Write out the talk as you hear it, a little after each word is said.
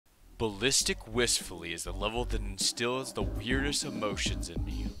Ballistic Wistfully is the level that instills the weirdest emotions in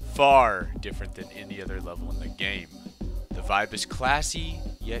me, far different than any other level in the game. The vibe is classy,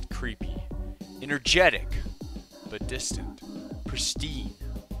 yet creepy, energetic, but distant, pristine,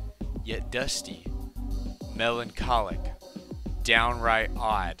 yet dusty, melancholic, downright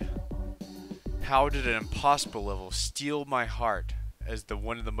odd. How did an impossible level steal my heart as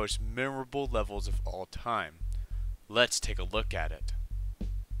one of the most memorable levels of all time? Let's take a look at it.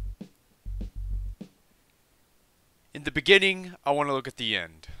 In the beginning, I want to look at the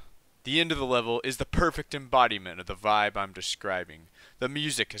end. The end of the level is the perfect embodiment of the vibe I'm describing. The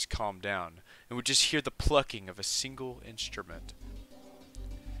music has calmed down, and we just hear the plucking of a single instrument.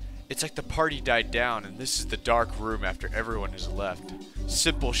 It's like the party died down, and this is the dark room after everyone has left.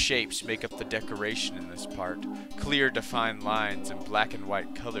 Simple shapes make up the decoration in this part. Clear, defined lines and black and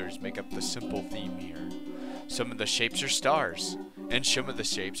white colors make up the simple theme here. Some of the shapes are stars, and some of the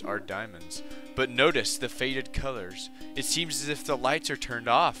shapes are diamonds. But notice the faded colors. It seems as if the lights are turned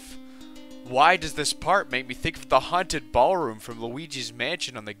off. Why does this part make me think of the haunted ballroom from Luigi's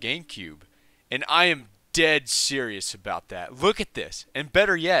Mansion on the GameCube? And I am dead serious about that. Look at this. And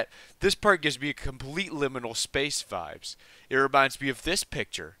better yet, this part gives me a complete liminal space vibes. It reminds me of this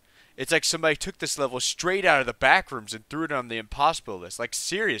picture. It's like somebody took this level straight out of the back rooms and threw it on the impossible list. Like,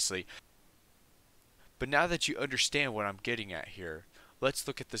 seriously. But now that you understand what I'm getting at here, let's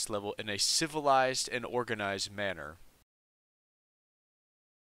look at this level in a civilized and organized manner.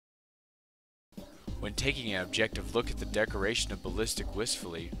 When taking an objective look at the decoration of Ballistic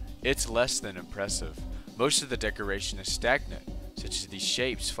Wistfully, it's less than impressive. Most of the decoration is stagnant, such as these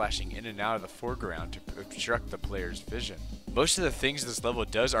shapes flashing in and out of the foreground to obstruct the player's vision. Most of the things this level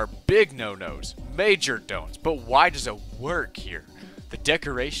does are big no-nos, major don'ts, but why does it work here? The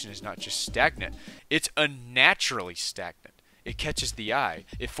decoration is not just stagnant, it's unnaturally stagnant. It catches the eye,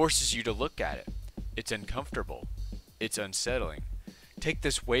 it forces you to look at it. It's uncomfortable. It's unsettling. Take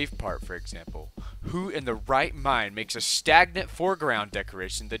this wave part for example. Who in the right mind makes a stagnant foreground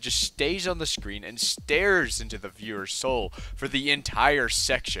decoration that just stays on the screen and stares into the viewer's soul for the entire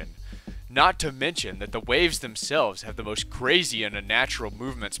section? Not to mention that the waves themselves have the most crazy and unnatural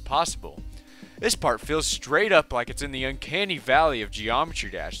movements possible. This part feels straight up like it's in the uncanny valley of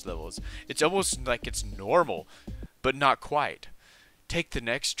Geometry Dash levels. It's almost like it's normal, but not quite. Take the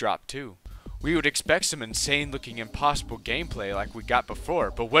next drop too. We would expect some insane looking impossible gameplay like we got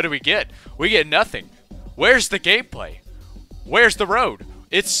before, but what do we get? We get nothing. Where's the gameplay? Where's the road?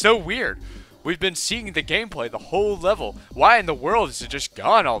 It's so weird. We've been seeing the gameplay the whole level. Why in the world is it just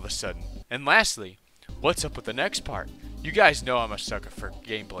gone all of a sudden? And lastly, what's up with the next part? You guys know I'm a sucker for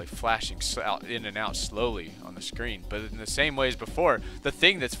gameplay flashing in and out slowly on the screen, but in the same way as before, the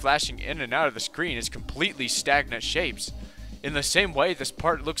thing that's flashing in and out of the screen is completely stagnant shapes. In the same way, this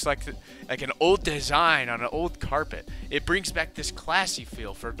part looks like an old design on an old carpet. It brings back this classy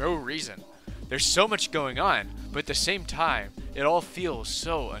feel for no reason. There's so much going on, but at the same time, it all feels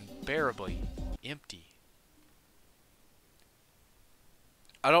so unbearably empty.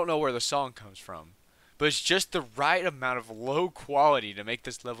 I don't know where the song comes from, but it's just the right amount of low quality to make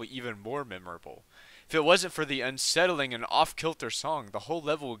this level even more memorable. If it wasn't for the unsettling and off-kilter song, the whole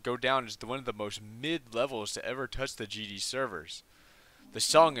level would go down as one of the most mid-levels to ever touch the GD servers. The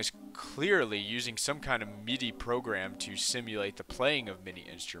song is clearly using some kind of MIDI program to simulate the playing of MIDI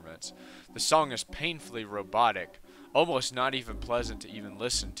instruments. The song is painfully robotic, almost not even pleasant to even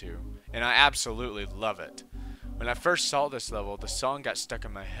listen to, and I absolutely love it. When I first saw this level, the song got stuck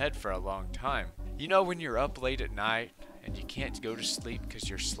in my head for a long time. You know when you're up late at night and you can't go to sleep because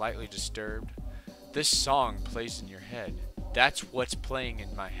you're slightly disturbed? This song plays in your head. That's what's playing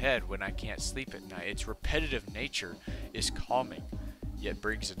in my head when I can't sleep at night. Its repetitive nature is calming, yet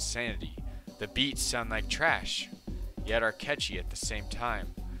brings insanity. The beats sound like trash, yet are catchy at the same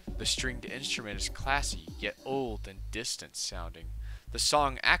time. The stringed instrument is classy, yet old and distant sounding. The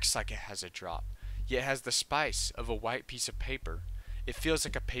song acts like it has a drop, yet has the spice of a white piece of paper. It feels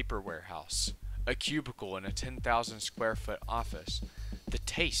like a paper warehouse, a cubicle in a 10,000 square foot office, the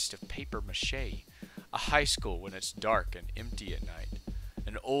taste of paper mache, a high school when it's dark and empty at night,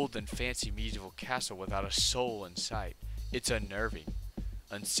 an old and fancy medieval castle without a soul in sight. It's unnerving,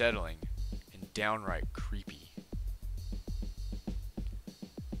 unsettling, and downright creepy.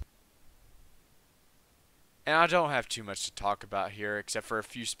 And I don't have too much to talk about here except for a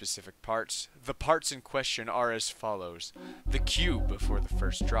few specific parts. The parts in question are as follows. The cube before the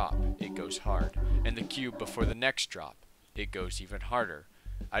first drop, it goes hard. And the cube before the next drop, it goes even harder.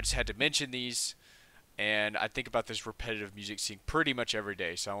 I just had to mention these, and I think about this repetitive music scene pretty much every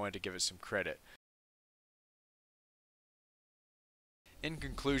day, so I wanted to give it some credit. In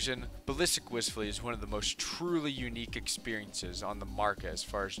conclusion, Ballistic Wistfully is one of the most truly unique experiences on the market as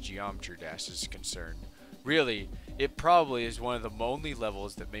far as Geometry Dash is concerned. Really, it probably is one of the only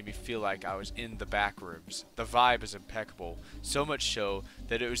levels that made me feel like I was in the back rooms. The vibe is impeccable, so much so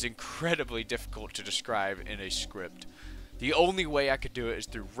that it was incredibly difficult to describe in a script. The only way I could do it is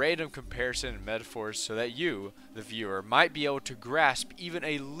through random comparison and metaphors so that you, the viewer, might be able to grasp even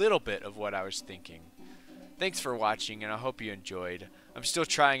a little bit of what I was thinking. Thanks for watching, and I hope you enjoyed. I'm still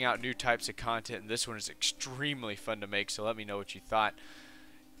trying out new types of content, and this one is extremely fun to make, so let me know what you thought.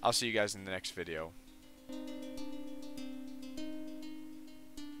 I'll see you guys in the next video.